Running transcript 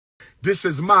This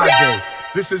is my day.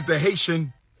 This is the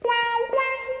Haitian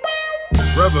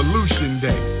Revolution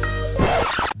Day.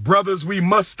 Brothers, we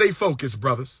must stay focused,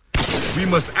 brothers. We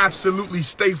must absolutely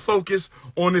stay focused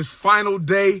on this final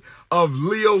day of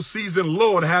Leo season.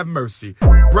 Lord have mercy.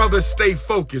 Brothers, stay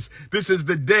focused. This is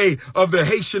the day of the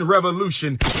Haitian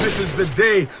Revolution. This is the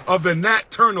day of the Nat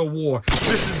Turner War.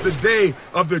 This is the day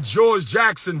of the George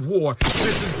Jackson War.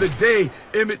 This is the day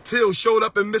Emmett Till showed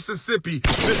up in Mississippi.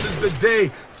 This is the day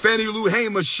Fannie Lou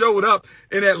Hamer showed up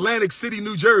in Atlantic City,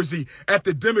 New Jersey at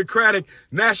the Democratic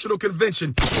National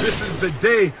Convention. This is the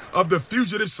day of the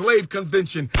Fugitive Slave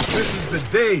Convention. This is the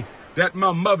day that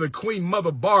my mother, Queen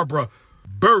Mother Barbara,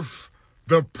 birthed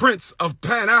the Prince of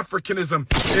Pan-Africanism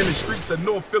in the streets of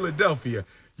North Philadelphia.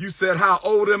 You said, how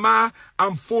old am I?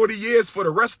 I'm 40 years for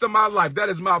the rest of my life. That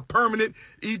is my permanent,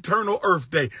 eternal Earth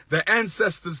Day. The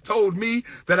ancestors told me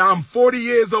that I'm 40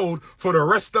 years old for the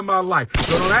rest of my life.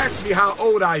 So don't ask me how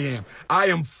old I am. I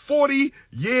am 40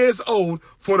 years old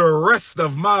for the rest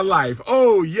of my life.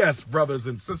 Oh, yes, brothers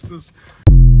and sisters.